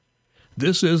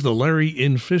This is the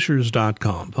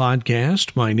LarryInFishers.com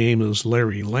podcast. My name is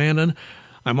Larry Lannon.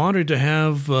 I'm honored to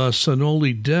have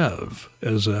Sonali Dev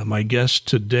as my guest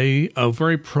today, a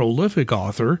very prolific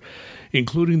author,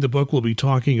 including the book we'll be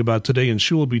talking about today and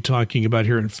she will be talking about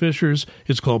here in Fishers.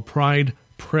 It's called Pride,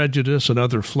 Prejudice, and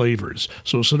Other Flavors.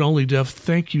 So, Sonali Dev,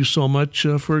 thank you so much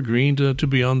for agreeing to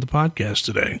be on the podcast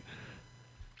today.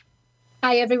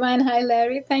 Hi, everyone. Hi,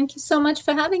 Larry. Thank you so much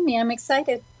for having me. I'm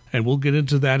excited. And we'll get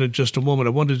into that in just a moment. I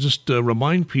want to just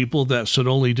remind people that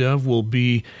Sonali Dev will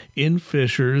be in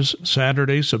Fishers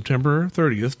Saturday, September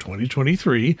 30th,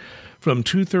 2023, from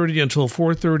 2:30 until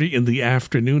 4:30 in the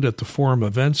afternoon at the Forum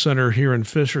Event Center here in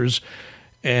Fishers.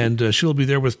 And she'll be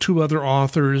there with two other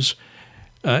authors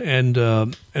and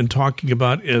talking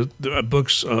about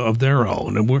books of their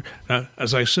own. And we're,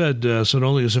 as I said,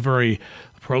 Sonali is a very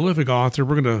prolific author.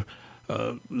 We're going to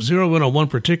zero in on one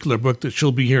particular book that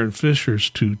she'll be here in Fishers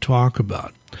to talk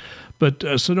about. But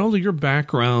Sonali, your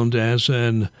background as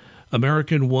an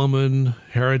American woman,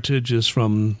 heritage is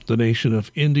from the nation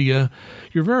of India.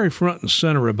 You're very front and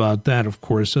center about that, of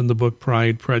course, in the book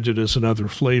Pride, Prejudice, and Other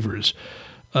Flavors.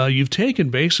 You've taken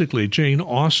basically Jane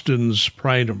Austen's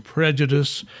Pride and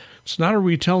Prejudice. It's not a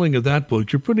retelling of that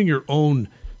book. You're putting your own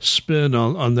spin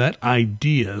on that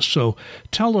idea. So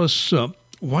tell us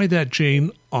why that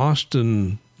Jane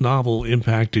Austen novel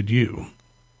impacted you.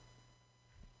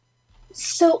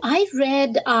 So I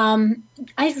read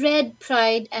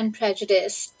Pride and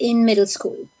Prejudice in middle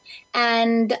school,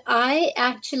 and I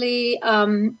actually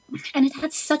and it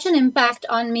had such an impact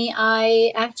on me.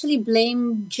 I actually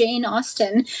blame Jane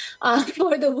Austen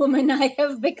for the woman I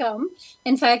have become.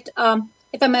 In fact,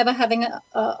 if I'm ever having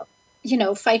a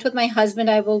fight with my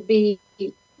husband,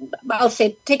 I'll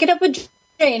say, take it up with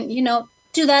Jane.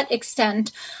 To that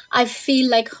extent, I feel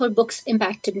like her books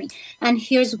impacted me. And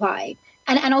here's why.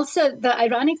 And also the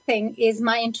ironic thing is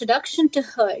my introduction to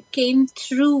her came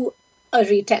through a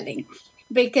retelling.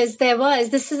 Because we're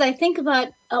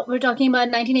talking about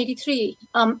 1983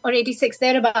 or 86,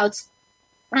 thereabouts.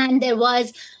 And there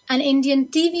was an Indian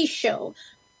TV show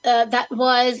that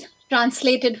was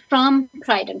translated from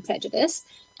Pride and Prejudice.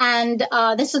 And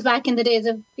this was back in the days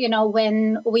of,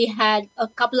 when we had a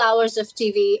couple hours of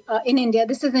TV in India.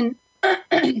 This is in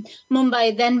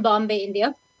Mumbai, then Bombay,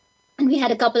 India. And we had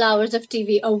a couple hours of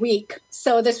TV a week.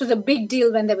 So this was a big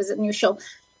deal when there was a new show.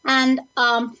 And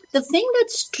the thing that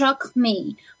struck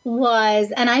me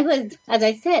was, and I was, as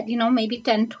I said, maybe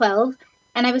 10, 12,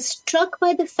 and I was struck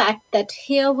by the fact that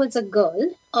here was a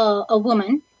girl, a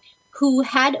woman, who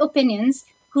had opinions,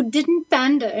 who didn't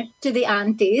pander to the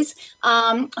aunties,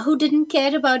 who didn't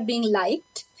care about being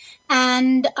liked.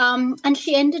 And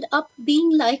she ended up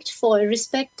being liked for,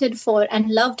 respected for, and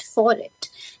loved for it.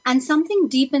 And something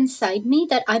deep inside me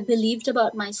that I believed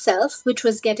about myself, which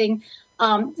was getting,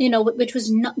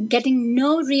 getting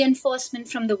no reinforcement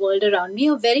from the world around me,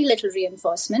 or very little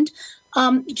reinforcement,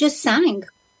 just sang.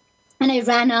 And I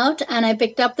ran out and I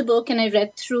picked up the book and I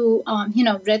read through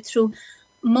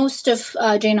most of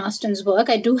Jane Austen's work.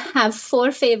 I do have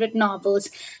 4 favorite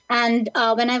novels. And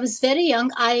when I was very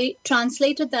young, I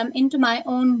translated them into my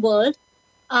own world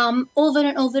over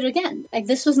and over again. Like,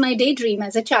 this was my daydream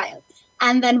as a child.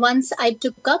 And then once I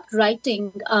took up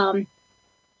writing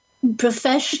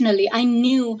professionally, I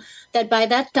knew that by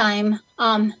that time,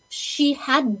 she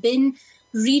had been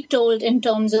retold in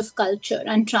terms of culture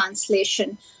and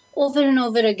translation over and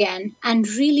over again, and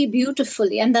really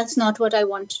beautifully. And that's not what I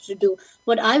wanted to do.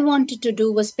 What I wanted to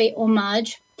do was pay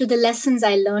homage to the lessons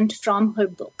I learned from her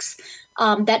books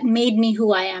that made me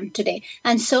who I am today.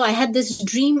 And so I had this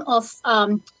dream of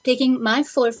taking my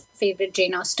 4 favorite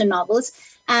Jane Austen novels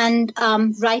and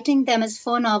writing them as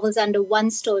 4 novels under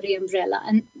one story umbrella.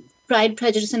 And Pride,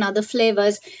 Prejudice, and Other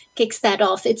Flavors kicks that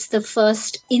off. It's the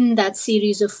first in that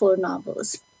series of 4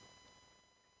 novels.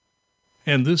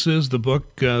 And this is the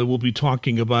book we'll be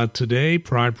talking about today,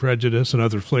 Pride, Prejudice, and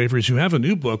Other Flavors. You have a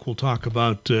new book we'll talk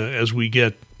about as we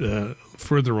get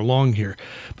further along here.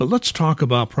 But let's talk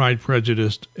about Pride,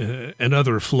 Prejudice, and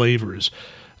Other Flavors.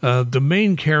 The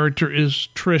main character is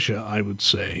Tricia, I would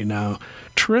say. Now,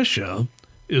 Tricia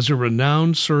is a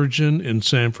renowned surgeon in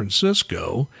San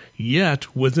Francisco,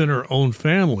 yet within her own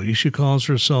family, she calls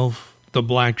herself the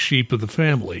black sheep of the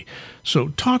family. So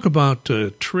talk about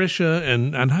Tricia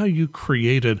and how you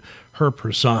created her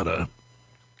persona.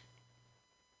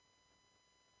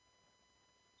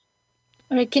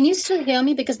 All right, can you still hear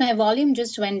me? Because my volume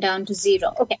just went down to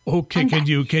 0. Okay. Okay, can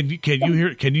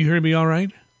you hear me all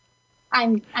right?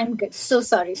 I'm good. So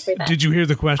sorry for that. Did you hear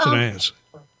the question I asked?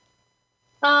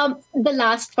 The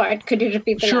last part. Could you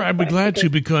repeat the last part? Sure, I'd be glad to,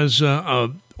 because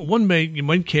one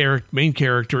main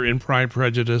character in Pride,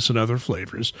 Prejudice, and Other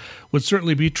Flavors would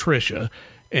certainly be Trisha.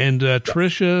 And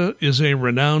Trisha is a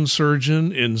renowned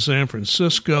surgeon in San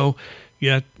Francisco,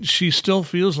 yet she still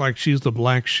feels like she's the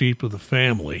black sheep of the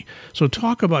family. So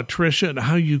talk about Trisha and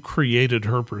how you created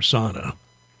her persona.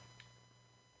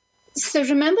 So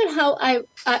remember how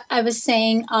I was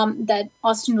saying that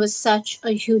Austen was such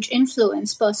a huge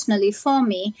influence personally for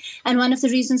me. And one of the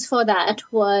reasons for that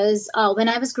was when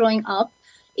I was growing up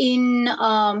in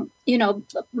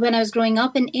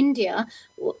India,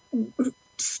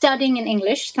 studying in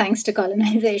English, thanks to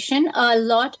colonization, a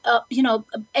lot of,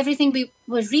 everything we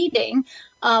were reading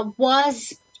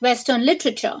was Western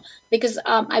literature because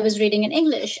I was reading in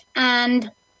English.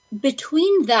 And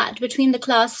between the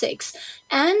classics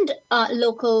and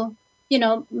local,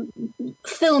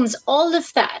 films, all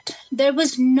of that, there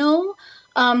was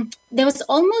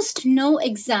almost no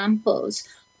examples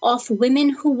of women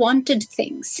who wanted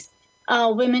things,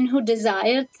 women who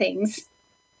desired things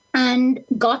and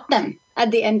got them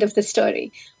at the end of the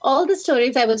story. All the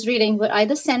stories I was reading were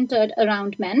either centered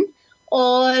around men,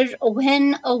 or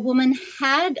when a woman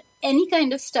had any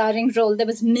kind of starring role, there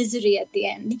was misery at the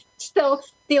end. So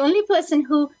the only person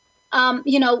who,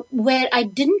 where I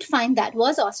didn't find that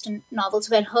was Austen novels,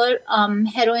 where her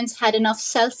heroines had enough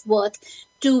self-worth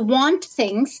to want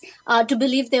things, to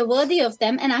believe they're worthy of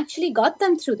them, and actually got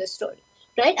them through the story,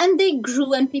 right? And they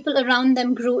grew, and people around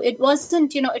them grew. It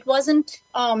wasn't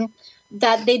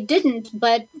that they didn't,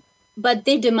 but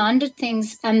they demanded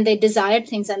things and they desired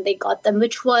things and they got them,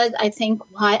 which was, I think,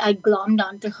 why I glommed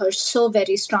onto her so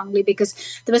very strongly, because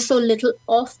there was so little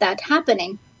of that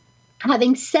happening.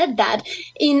 Having said that,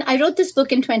 I wrote this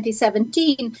book in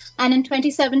 2017, and in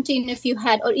 2017, if you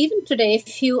had, or even today,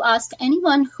 if you ask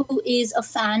anyone who is a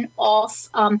fan of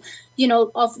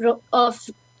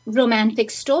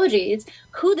romantic stories,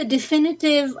 who the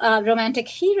definitive romantic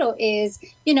hero is,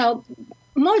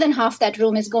 more than half that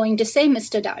room is going to say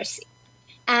Mr. Darcy.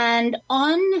 And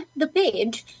on the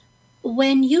page,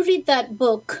 when you read that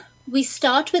book, we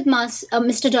start with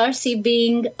Mr. Darcy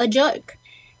being a jerk,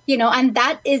 and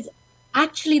that is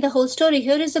actually the whole story.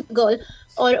 Here is a girl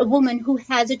or a woman who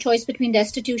has a choice between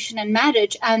destitution and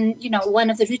marriage, and, one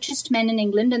of the richest men in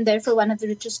England, and therefore one of the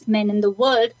richest men in the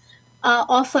world,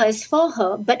 offers for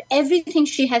her. But everything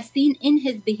she has seen in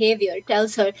his behavior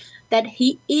tells her that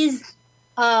he is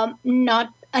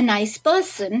not a nice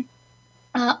person,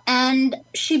 and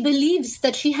she believes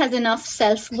that she has enough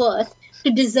self-worth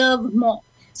to deserve more.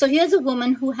 So here's a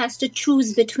woman who has to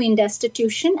choose between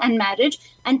destitution and marriage,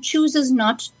 and chooses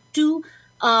not to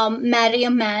marry a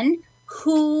man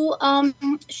who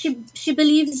she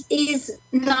believes is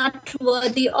not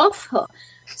worthy of her.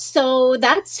 So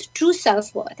that's true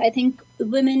self-worth. I think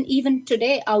women even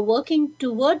today are working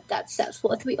toward that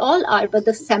self-worth. We all are, but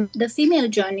the female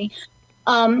journey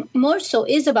more so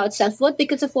is about self-worth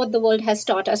because of what the world has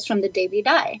taught us from the day we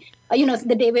die,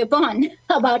 the day we're born,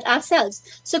 about ourselves.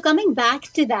 So coming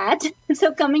back to that,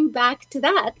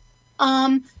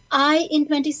 I, in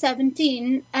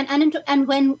 2017, and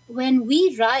when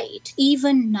we write,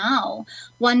 even now,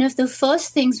 one of the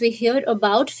first things we hear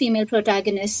about female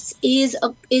protagonists is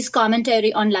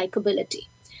commentary on likability.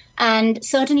 And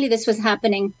certainly this was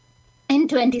happening in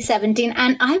 2017.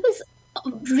 And I was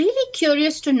really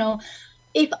curious to know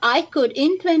if I could,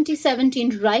 in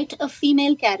 2017, write a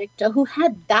female character who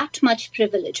had that much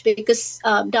privilege, because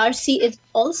Darcy is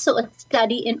also a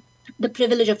study in the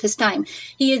privilege of his time.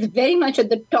 He is very much at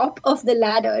the top of the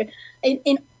ladder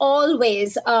in all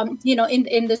ways,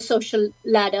 in the social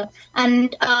ladder.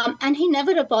 And he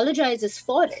never apologizes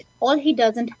for it. All he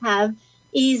doesn't have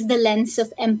is the lens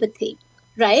of empathy,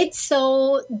 right?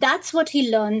 So that's what he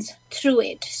learns through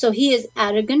it. So he is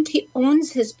arrogant. He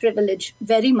owns his privilege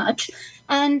very much.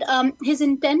 And his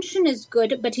intention is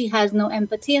good, but he has no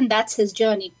empathy. And that's his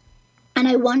journey. And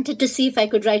I wanted to see if I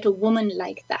could write a woman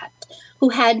like that, who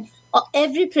had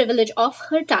every privilege of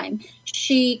her time.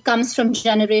 She comes from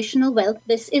generational wealth.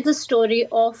 This is a story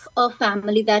of a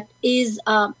family that is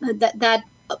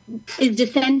is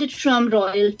descended from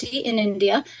royalty in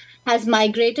India, has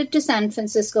migrated to San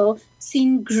Francisco,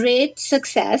 seen great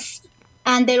success,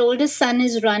 and their oldest son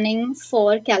is running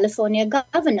for California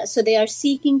governor. So they are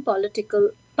seeking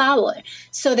political power.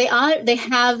 So they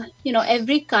have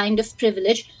every kind of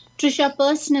privilege. Trisha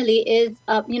personally is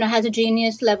has a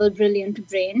genius level brilliant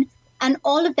brain. And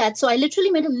all of that. So I literally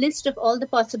made a list of all the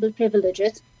possible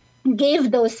privileges,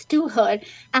 gave those to her.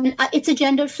 And it's a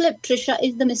gender flip. Trisha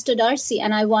is the Mr. Darcy.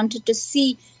 And I wanted to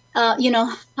see,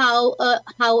 how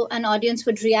an audience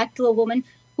would react to a woman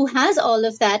who has all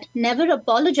of that, never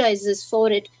apologizes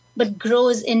for it, but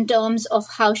grows in terms of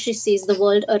how she sees the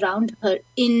world around her,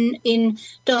 in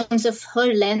terms of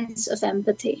her lens of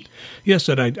empathy. Yes,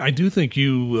 and I do think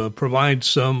you provide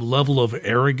some level of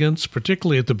arrogance,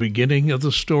 particularly at the beginning of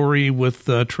the story with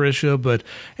Tricia.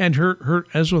 And her,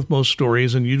 as with most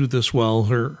stories, and you do this well,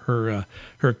 her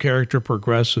character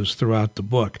progresses throughout the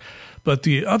book. But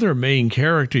the other main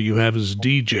character you have is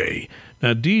DJ.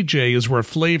 Now, DJ is where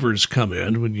flavors come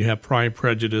in when you have Pride,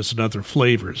 Prejudice, and Other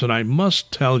Flavors. And I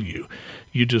must tell you,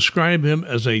 you describe him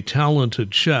as a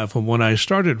talented chef. And when I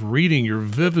started reading your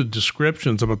vivid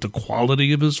descriptions about the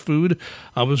quality of his food,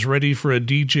 I was ready for a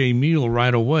DJ meal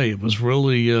right away. It was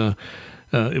really,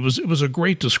 it was a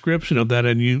great description of that.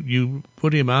 And you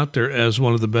put him out there as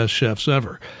one of the best chefs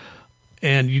ever.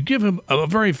 And you give him a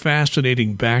very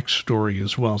fascinating backstory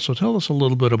as well. So tell us a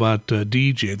little bit about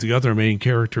DJ, the other main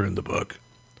character in the book.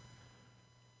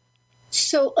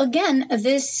 So again,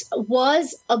 this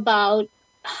was about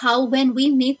how when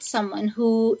we meet someone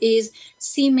who is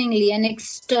seemingly and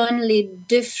externally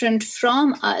different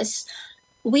from us,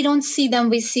 we don't see them,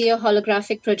 we see a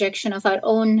holographic projection of our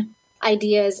own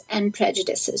ideas and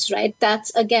prejudices, right?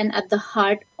 That's, again, at the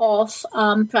heart of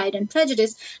Pride and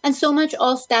Prejudice. And so much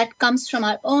of that comes from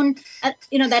our own,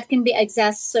 that can be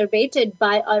exacerbated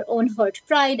by our own hurt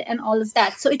pride and all of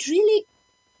that. So it really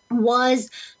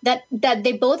was that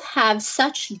they both have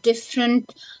such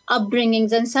different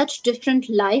upbringings and such different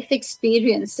life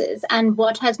experiences, and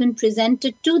what has been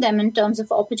presented to them in terms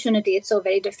of opportunity is so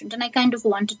very different. And I kind of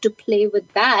wanted to play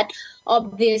with that,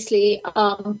 obviously.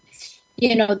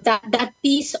 That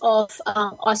piece of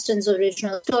Austen's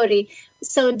original story.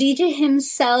 So DJ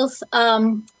himself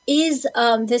is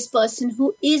this person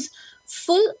who is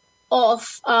full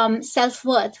of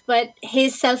self-worth, but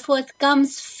his self-worth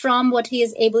comes from what he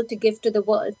is able to give to the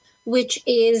world, which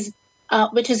is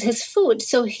his food.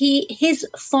 So his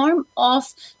form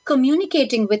of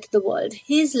communicating with the world,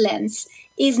 his lens,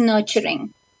 is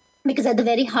nurturing. Because at the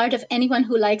very heart of anyone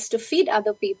who likes to feed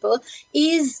other people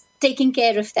is taking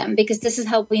care of them, because this is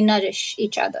how we nourish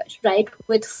each other, right,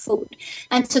 with food.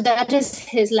 And so that is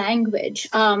his language.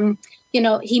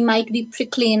 He might be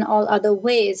prickly in all other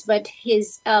ways, but he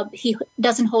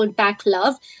doesn't hold back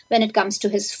love when it comes to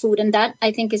his food. And that,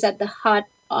 I think, is at the heart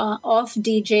of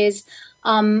DJ's,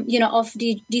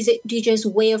 DJ's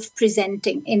way of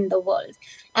presenting in the world.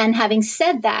 And having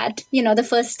said that, the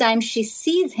first time she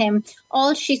sees him,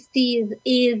 all she sees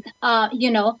is,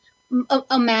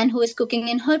 a man who is cooking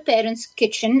in her parents'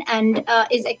 kitchen and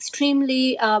is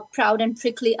extremely proud and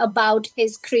prickly about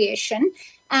his creation.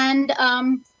 And,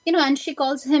 and she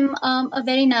calls him a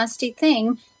very nasty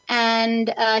thing.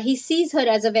 And he sees her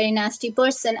as a very nasty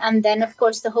person. And then, of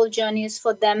course, the whole journey is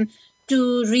for them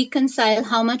to reconcile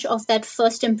how much of that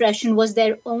first impression was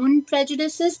their own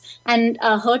prejudices and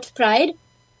hurt pride,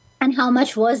 and how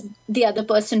much was the other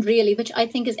person really, which I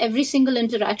think is every single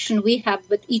interaction we have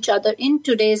with each other in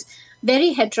today's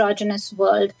very heterogeneous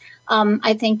world,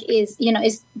 I think is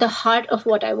the heart of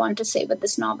what I want to say with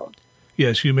this novel.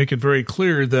 Yes, you make it very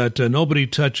clear that nobody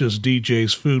touches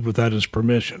DJ's food without his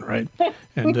permission, right?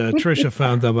 And Tricia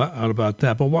found out about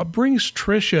that. But what brings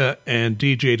Tricia and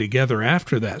DJ together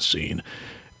after that scene,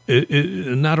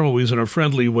 not always in a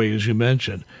friendly way, as you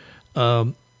mentioned,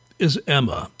 is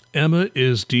Emma. Emma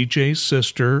is DJ's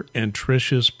sister and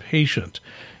Tricia's patient.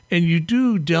 And you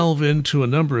do delve into a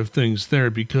number of things there,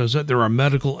 because there are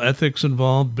medical ethics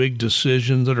involved, big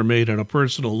decisions that are made on a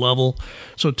personal level.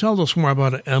 So tell us more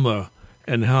about Emma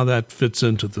and how that fits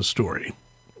into the story.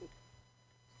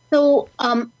 So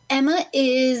Emma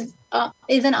is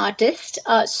an artist,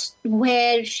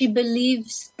 where she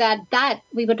believes that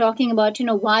we were talking about,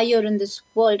 why you're in this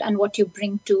world and what you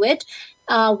bring to it,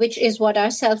 which is what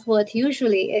our self-worth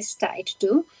usually is tied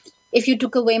to. If you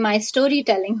took away my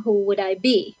storytelling, who would I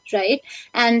be, right?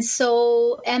 And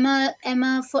so for Emma,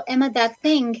 that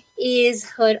thing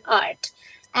is her art.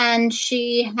 And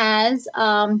she has,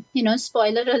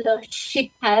 spoiler alert,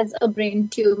 she has a brain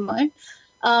tumor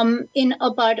in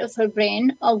a part of her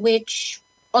brain, which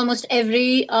almost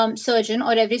every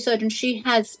surgeon she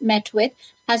has met with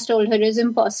has told her is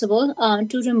impossible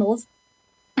to remove,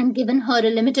 and given her a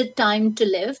limited time to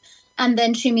live. And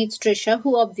then she meets Tricia,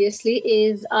 who obviously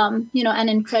is, an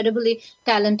incredibly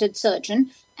talented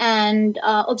surgeon and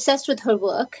obsessed with her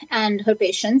work and her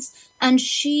patients. And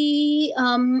she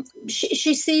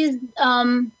sees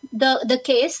the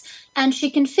case and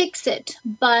she can fix it.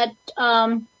 But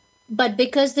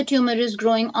because the tumor is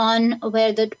growing on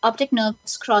where the optic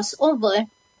nerves cross over,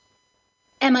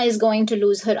 Emma is going to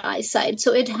lose her eyesight.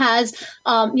 So it has,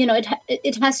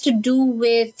 it has to do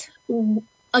with,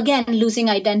 again, losing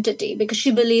identity, because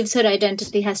she believes her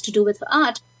identity has to do with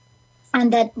art.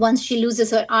 and that once she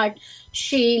loses her art,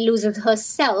 she loses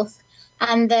herself.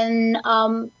 And then,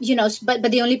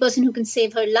 but the only person who can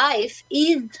save her life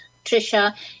is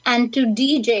Trisha. And to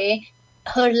DJ,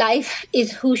 her life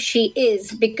is who she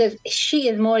is, because she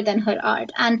is more than her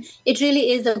art. And it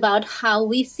really is about how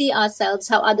we see ourselves,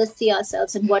 how others see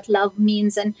ourselves, and what love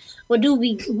means, and what do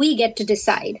we get to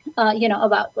decide,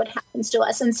 about what happens to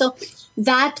us. And so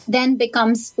that then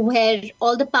becomes where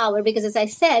all the power, because as I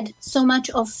said, so much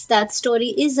of that story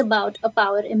is about a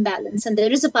power imbalance, and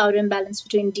there is a power imbalance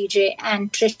between DJ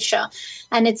and Trisha.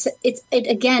 And it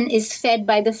again is fed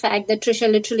by the fact that Trisha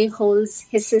literally holds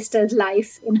his sister's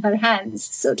life in her hands,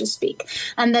 so to speak.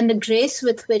 And then the grace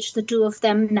with which the two of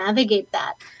them navigate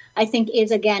that, I think,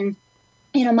 is again,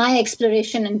 my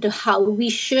exploration into how we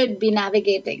should be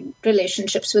navigating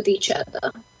relationships with each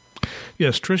other.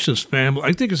 Yes, Trisha's family,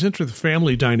 I think it's interesting, the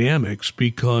family dynamics,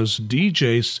 because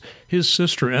DJ's, his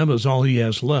sister Emma's all he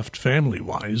has left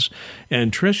family-wise,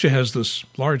 and Trisha has this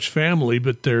large family,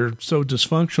 but they're so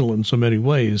dysfunctional in so many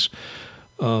ways.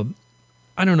 I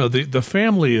don't know, the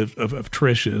family of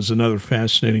Trisha is another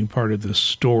fascinating part of this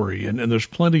story, and there's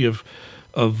plenty of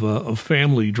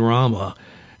family drama.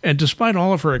 And despite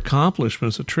all of her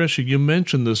accomplishments, Trisha, you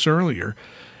mentioned this earlier,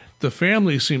 the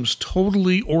family seems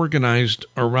totally organized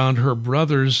around her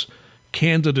brother's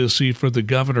candidacy for the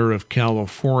governor of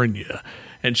California.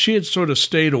 And she had sort of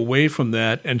stayed away from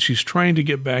that, and she's trying to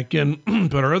get back in,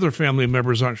 but her other family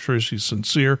members aren't sure she's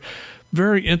sincere.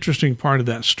 Very interesting part of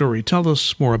that story. Tell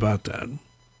us more about that.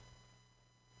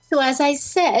 So as I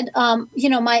said,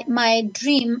 my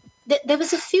dream, there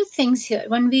was a few things here.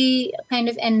 When we kind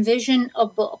of envision a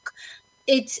book,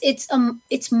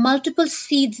 it's multiple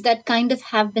seeds that kind of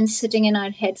have been sitting in our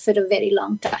head for a very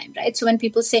long time, right? So when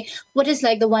people say, what is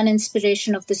like the one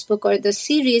inspiration of this book or this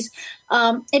series,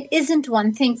 it isn't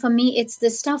one thing. For me, it's the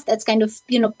stuff that's kind of,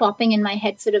 popping in my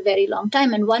head for a very long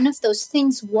time. And one of those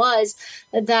things was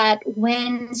that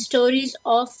when stories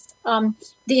of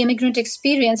the immigrant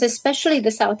experience, especially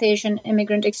the South Asian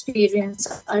immigrant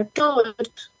experience, are told,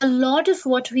 a lot of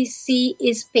what we see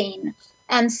is pain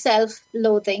and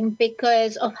self-loathing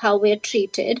because of how we're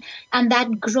treated, and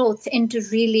that growth into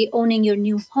really owning your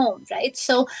new home, right?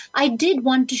 So I did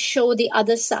want to show the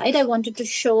other side. I wanted to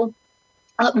show,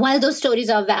 while those stories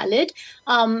are valid,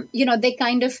 they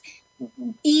kind of,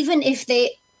 even if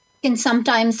they can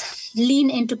sometimes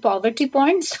lean into poverty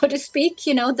porn, so to speak,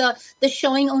 the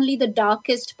showing only the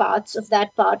darkest parts of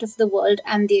that part of the world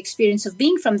and the experience of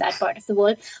being from that part of the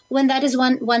world, when that is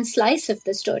one slice of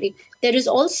the story. There is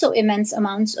also immense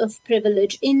amounts of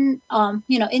privilege in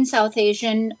South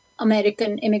Asian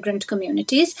American immigrant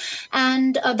communities.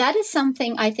 And that is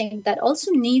something I think that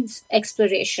also needs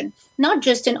exploration, not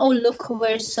just in, oh, look,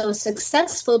 we're so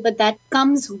successful, but that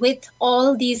comes with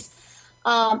all these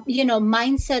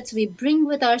mindsets we bring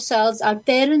with ourselves, our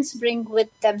parents bring with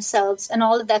themselves, and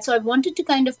all of that. So I wanted to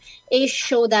kind of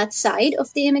show that side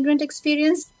of the immigrant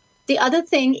experience. The other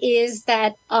thing is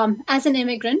that as an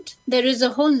immigrant, there is a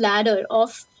whole ladder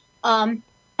of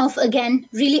again,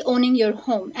 really owning your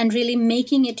home and really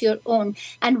making it your own.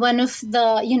 And one of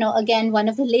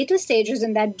the later stages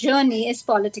in that journey is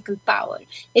political power.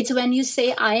 It's when you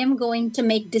say, I am going to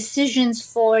make decisions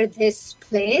for this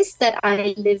place that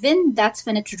I live in. That's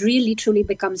when it really, truly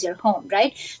becomes your home,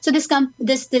 right? So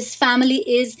this family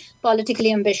is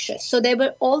politically ambitious. So there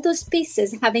were all those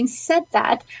pieces. Having said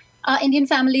that, Indian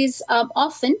families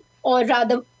often, or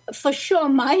rather, for sure,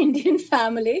 my Indian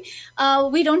family,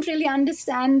 we don't really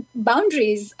understand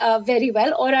boundaries very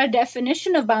well, or our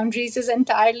definition of boundaries is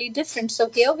entirely different. So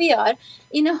here we are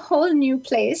in a whole new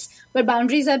place where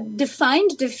boundaries are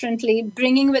defined differently,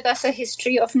 bringing with us a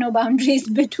history of no boundaries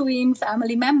between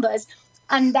family members.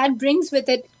 And that brings with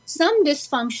it some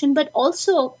dysfunction, but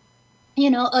also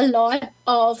a lot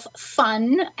of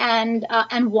fun and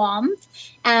warmth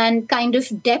and kind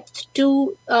of depth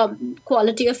to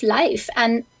quality of life.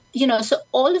 And so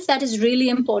all of that is really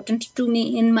important to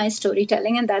me in my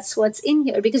storytelling, and that's what's in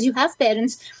here. Because you have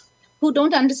parents who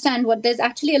don't understand there's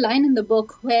actually a line in the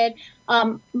book where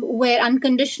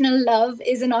unconditional love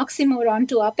is an oxymoron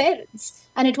to our parents,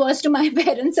 and it was to my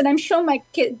parents, and I'm sure my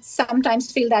kids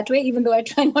sometimes feel that way, even though I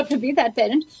try not to be that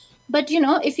parent. But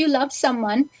if you love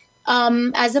someone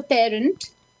as a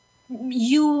parent,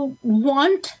 you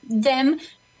want them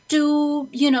to,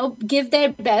 give their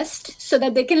best so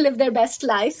that they can live their best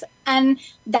life. And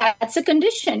that's a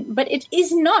condition, but it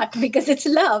is not, because it's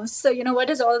love. So, what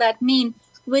does all that mean?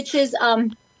 Which is,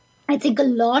 I think, a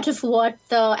lot of what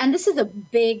and this is a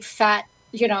big, fat,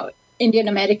 Indian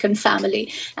American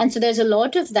family. And so there's a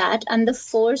lot of that. And the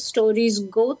 4 stories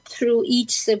go through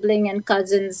each sibling and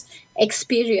cousin's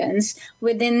experience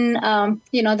within,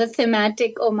 the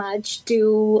thematic homage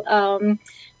to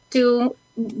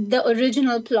the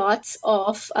original plots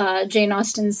of Jane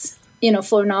Austen's,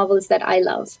 4 novels that I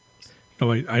love.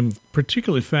 I'm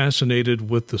particularly fascinated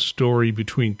with the story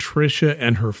between Tricia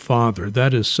and her father.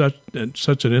 That is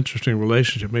such an interesting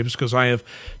relationship. Maybe it's because I have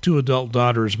 2 adult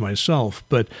daughters myself.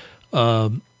 But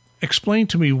explain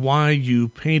to me why you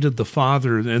painted the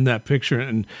father in that picture.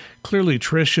 And clearly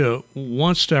Tricia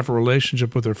wants to have a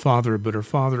relationship with her father, but her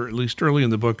father, at least early in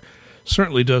the book,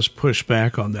 certainly does push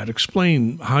back on that.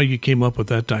 Explain how you came up with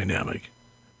that dynamic.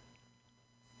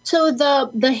 So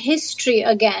the history,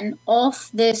 again,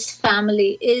 of this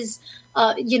family is,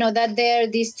 that there are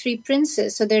these 3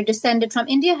 princes. So they're descended from,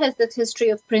 India has this history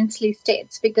of princely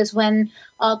states, because when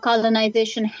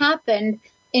colonization happened,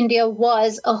 India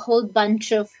was a whole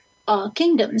bunch of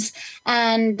kingdoms.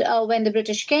 And when the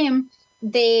British came,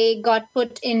 they got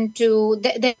put into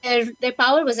their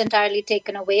power was entirely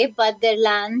taken away, but their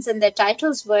lands and their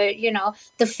titles were,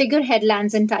 the figurehead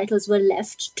lands and titles were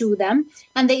left to them.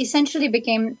 And they essentially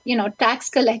became, tax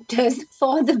collectors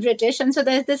for the British. And so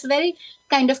there's this very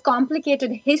kind of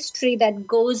complicated history that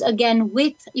goes again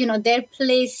with, their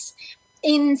place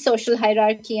in social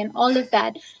hierarchy and all of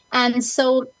that. And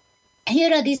so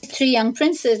here are these 3 young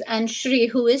princes, and Shri,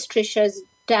 who is Tricia's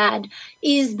dad,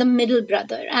 is the middle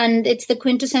brother, and it's the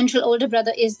quintessential older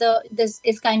brother, is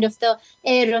kind of the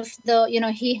heir of the,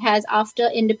 he has, after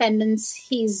independence,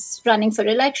 he's running for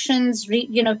elections,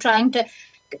 trying to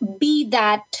be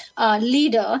that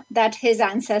leader that his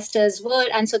ancestors were,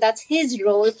 and so that's his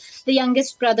role. The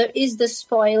youngest brother is the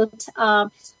spoiled,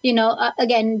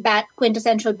 again,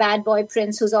 quintessential bad boy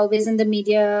prince who's always in the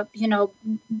media,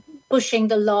 pushing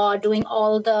the law, doing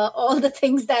all the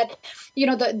things that,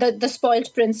 the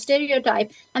spoiled prince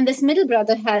stereotype. And this middle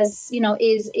brother has,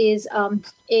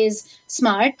 is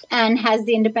smart and has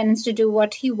the independence to do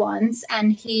what he wants.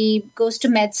 And he goes to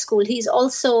med school. He's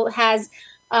also has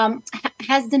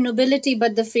the nobility,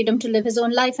 but the freedom to live his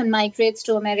own life, and migrates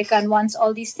to America and wants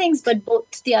all these things. But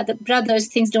both the other brothers,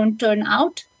 things don't turn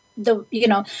out.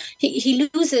 He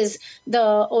loses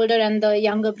the older and the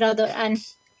younger brother, and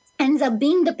ends up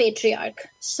being the patriarch.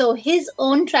 So his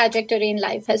own trajectory in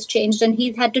life has changed, and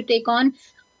he's had to take on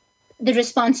the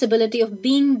responsibility of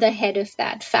being the head of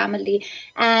that family.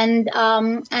 And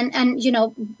one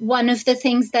of the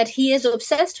things that he is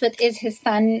obsessed with is his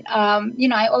son.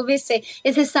 I always say,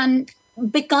 is his son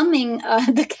becoming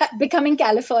becoming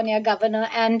California governor,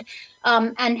 and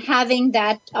having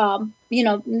that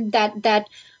that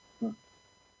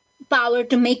power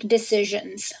to make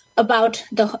decisions about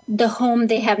the home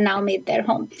they have now made their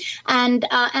home. And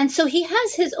so he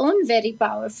has his own very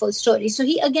powerful story. So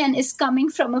he, again, is coming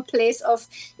from a place of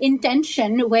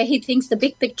intention where he thinks the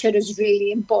big picture is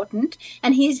really important.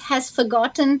 And he has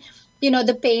forgotten,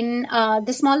 the pain,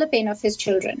 the smaller pain of his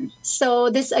children. So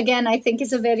this, again, I think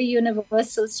is a very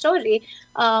universal story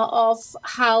of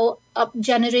how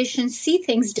generations see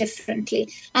things differently.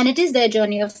 And it is their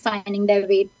journey of finding their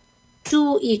way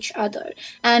to each other.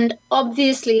 And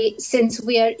obviously, since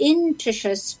we are in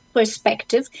Tricia's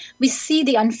perspective, we see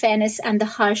the unfairness and the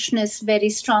harshness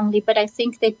very strongly, but I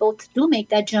think they both do make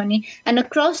that journey. And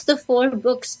across the 4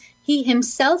 books, he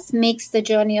himself makes the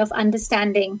journey of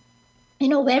understanding,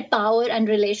 where power and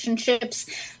relationships,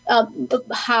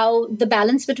 how the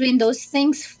balance between those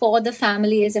things for the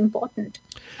family is important.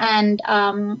 And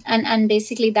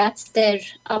basically that's their.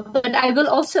 But I will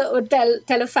also tell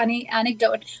a funny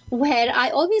anecdote where I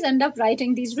always end up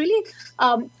writing these really,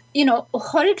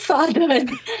 horrid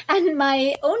fathers, and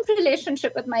my own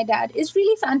relationship with my dad is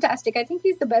really fantastic. I think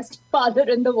he's the best father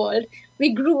in the world. We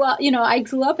grew up, I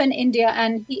grew up in India,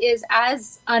 and he is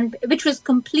which was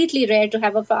completely rare to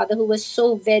have a father who was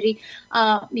so very,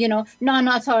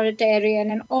 non-authoritarian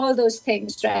and all those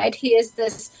things, right? He is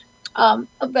this.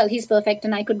 He's perfect,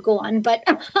 and I could go on, but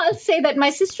I'll say that my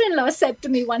sister-in-law said to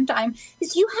me one time,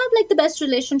 you have like the best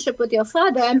relationship with your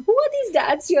father, and who are these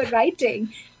dads you're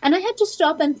writing? And I had to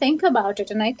stop and think about it.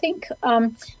 And I think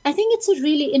it's a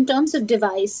really, in terms of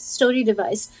story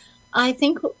device, I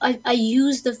think I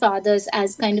use the fathers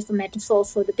as kind of a metaphor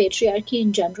for the patriarchy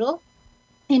in general.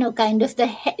 Kind of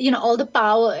all the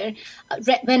power,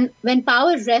 when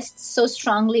power rests so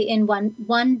strongly in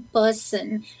one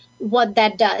person, what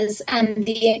that does, and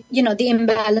the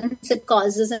imbalance it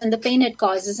causes and the pain it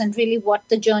causes, and really what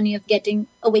the journey of getting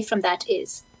away from that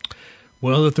is.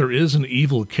 Well, if there is an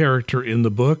evil character in the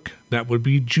book, that would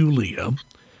be Julia.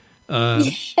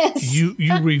 Yes. You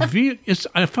reveal.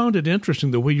 I found it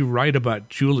interesting the way you write about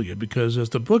Julia, because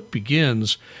as the book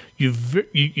begins,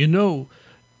 you know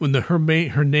when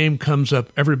her name comes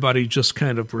up, everybody just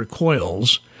kind of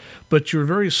recoils, but you're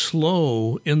very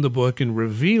slow in the book in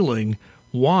revealing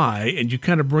why, and you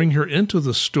kind of bring her into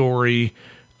the story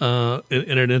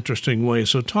in an interesting way.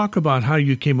 So talk about how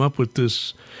you came up with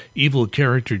this evil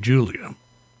character, Julia.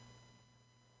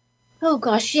 Oh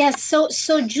gosh, yes.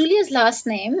 So Julia's last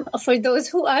name, for those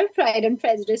who are Pride and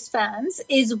Prejudice fans,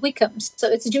 is Wickham. So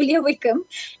it's Julia Wickham,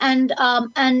 and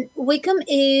Wickham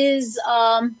is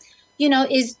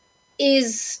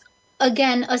is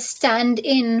again a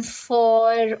stand-in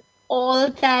for all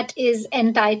that is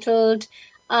entitled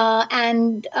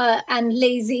and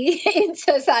lazy in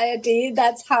society.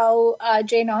 That's how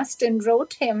Jane Austen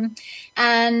wrote him,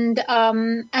 and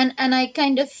I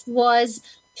kind of was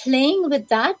playing with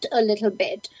that a little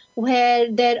bit,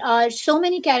 where there are so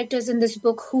many characters in this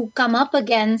book who come up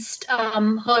against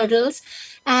hurdles,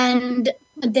 and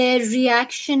their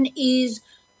reaction is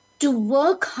to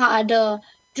work harder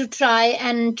to try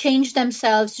and change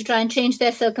themselves, to try and change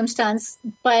their circumstance.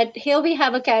 But here we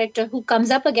have a character who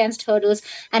comes up against hurdles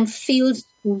and feels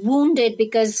wounded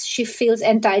because she feels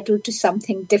entitled to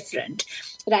something different,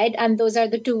 right? And those are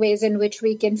the two ways in which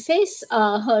we can face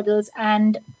hurdles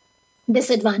and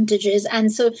disadvantages.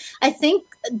 And so I think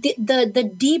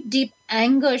the deep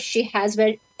anger she has,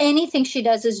 where anything she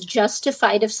does is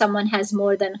justified if someone has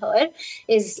more than her,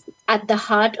 is at the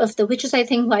heart of which is I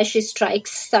think why she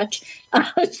strikes such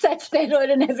terror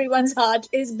in everyone's heart,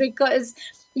 is because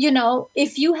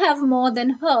if you have more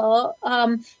than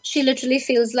her, she literally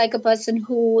feels like a person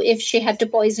who, if she had to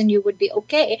poison you, would be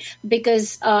okay,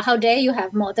 because how dare you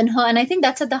have more than her? And I think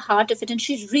that's at the heart of it. And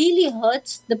she really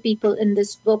hurts the people in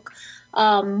this book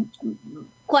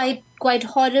quite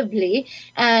horribly.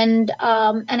 And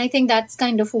I think that's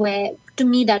kind of where, to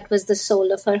me, that was the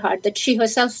soul of her heart, that she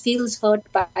herself feels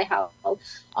hurt by how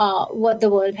what the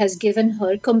world has given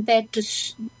her compared to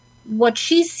what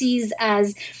she sees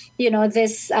as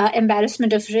this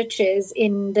embarrassment of riches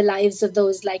in the lives of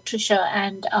those like Trisha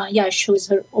and Yash, who's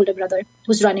her older brother,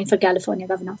 who's running for California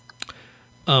governor.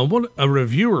 A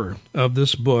reviewer of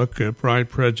this book, Pride,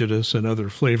 Prejudice, and Other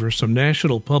Flavors, from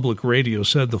National Public Radio,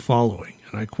 said the following,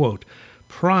 and I quote,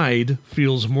 "Pride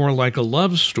feels more like a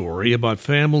love story about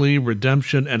family,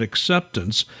 redemption, and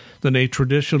acceptance than a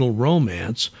traditional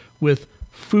romance with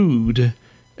food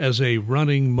as a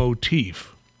running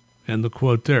motif." And the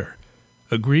quote there.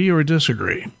 Agree or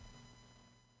disagree?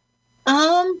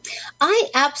 I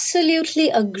absolutely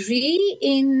agree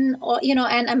and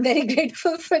I'm very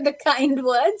grateful for the kind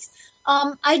words.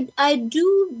 I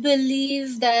do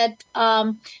believe that,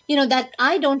 that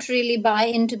I don't really buy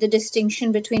into the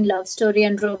distinction between love story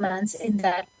and romance in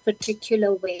that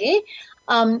particular way.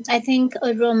 I think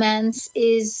a romance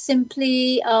is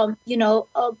simply,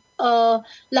 a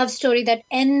love story that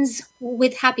ends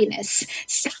with happiness.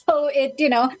 So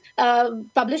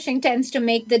publishing tends to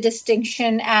make the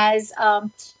distinction as,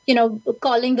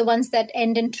 calling the ones that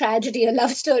end in tragedy a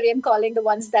love story and calling the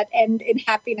ones that end in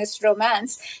happiness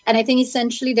romance. And I think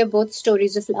essentially they're both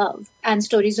stories of love and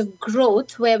stories of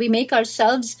growth, where we make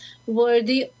ourselves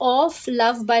worthy of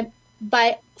love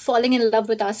by falling in love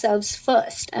with ourselves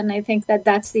first. And I think that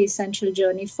that's the essential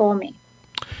journey for me.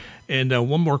 And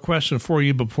one more question for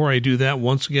you before I do that.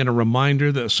 Once again, a reminder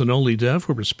that Sonali Dev,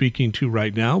 who we're speaking to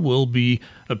right now, will be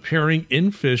appearing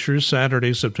in Fishers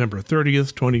Saturday, September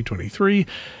 30th, 2023.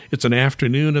 It's an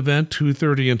afternoon event,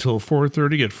 2:30 until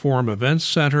 4:30 at Forum Events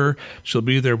Center. She'll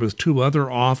be there with two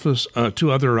other authors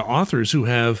who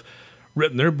have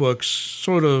written their books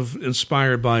sort of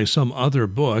inspired by some other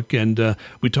book. And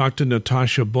we talked to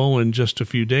Natasha Bowen just a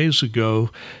few days ago,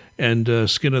 and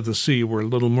Skin of the Sea, where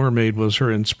Little Mermaid was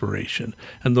her inspiration.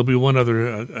 And there'll be one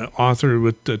other author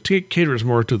with caters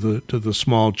more to the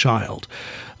small child.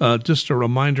 Just a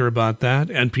reminder about that,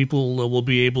 and people will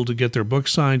be able to get their book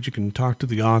signed. You can talk to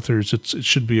the authors. It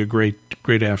should be a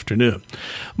great afternoon.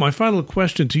 My final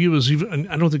question to you is,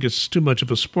 I don't think it's too much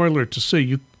of a spoiler to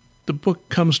say the book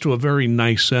comes to a very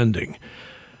nice ending.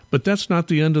 But that's not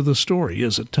the end of the story,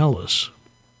 is it? Tell us.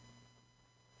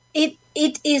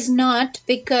 It is not,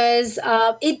 because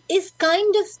it is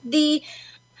kind of the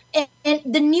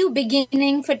new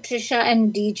beginning for Trisha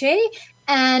and DJ,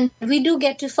 and we do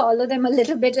get to follow them a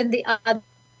little bit in the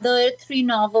other three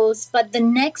novels. But the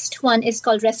next one is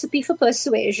called Recipe for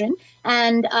Persuasion,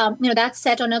 and that's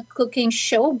set on a cooking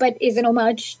show, but is an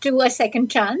homage to A Second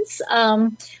Chance,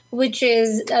 which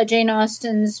is Jane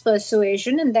Austen's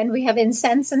Persuasion. And then we have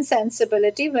Incense and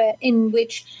Sensibility,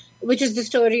 which is the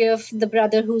story of the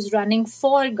brother who's running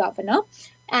for governor.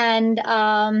 And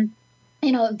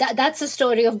that's a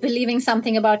story of believing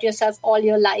something about yourself all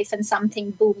your life and something,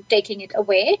 boom, taking it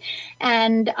away.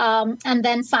 And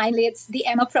then finally it's the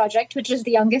Emma Project, which is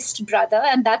the youngest brother,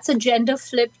 and that's a gender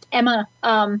flipped Emma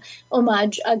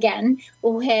homage again.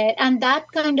 And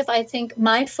that kind of, I think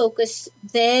my focus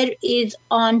there is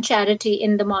on charity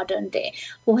in the modern day,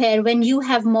 where when you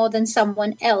have more than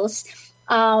someone else,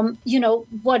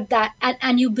 what that,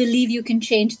 and you believe you can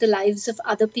change the lives of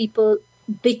other people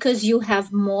because you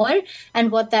have more,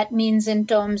 and what that means in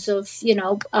terms of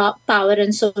power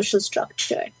and social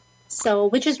structure. So,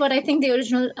 which is what I think the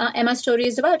original Emma story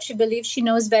is about. She believes she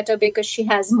knows better because she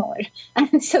has more,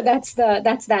 and so that's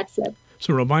that flip.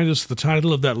 So, remind us the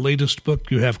title of that latest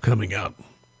book you have coming out.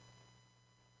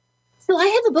 So, I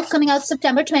have a book coming out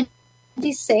September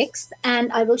 26th,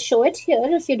 and I will show it here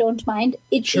if you don't mind.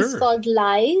 It is called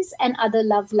Lies and Other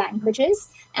Love Languages,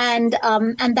 and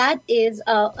that is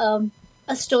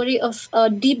a story of a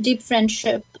deep, deep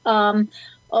friendship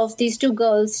of these two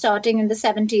girls starting in the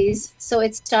 70s. So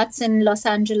it starts in Los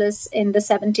Angeles in the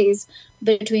 70s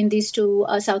between these two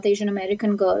South Asian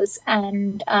American girls.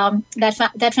 And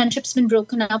that friendship's been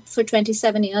broken up for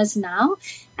 27 years now.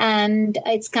 And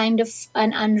it's kind of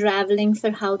an unraveling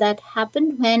for how that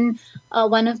happened when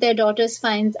one of their daughters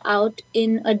finds out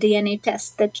in a DNA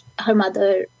test that her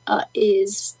mother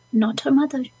is not her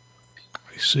mother.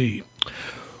 I see.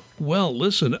 Well,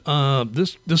 listen,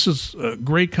 this is a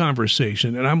great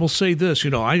conversation, and I will say this,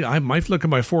 I might look at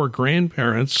my four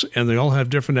grandparents, and they all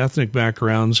have different ethnic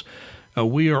backgrounds.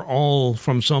 We are all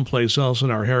from someplace else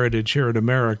in our heritage here in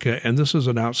America, and this is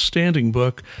an outstanding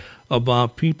book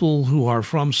about people who are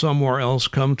from somewhere else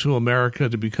come to America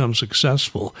to become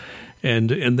successful.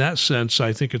 And in that sense,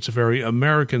 I think it's a very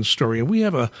American story. And we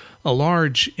have a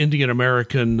large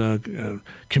Indian-American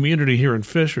community here in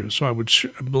Fishers, so I would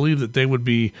believe that they would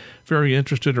be very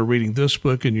interested in reading this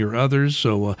book and your others.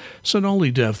 So, Sonali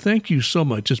Dev, thank you so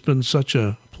much. It's been such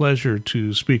a pleasure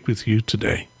to speak with you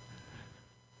today.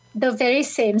 The very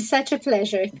same. Such a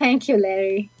pleasure. Thank you,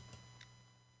 Larry.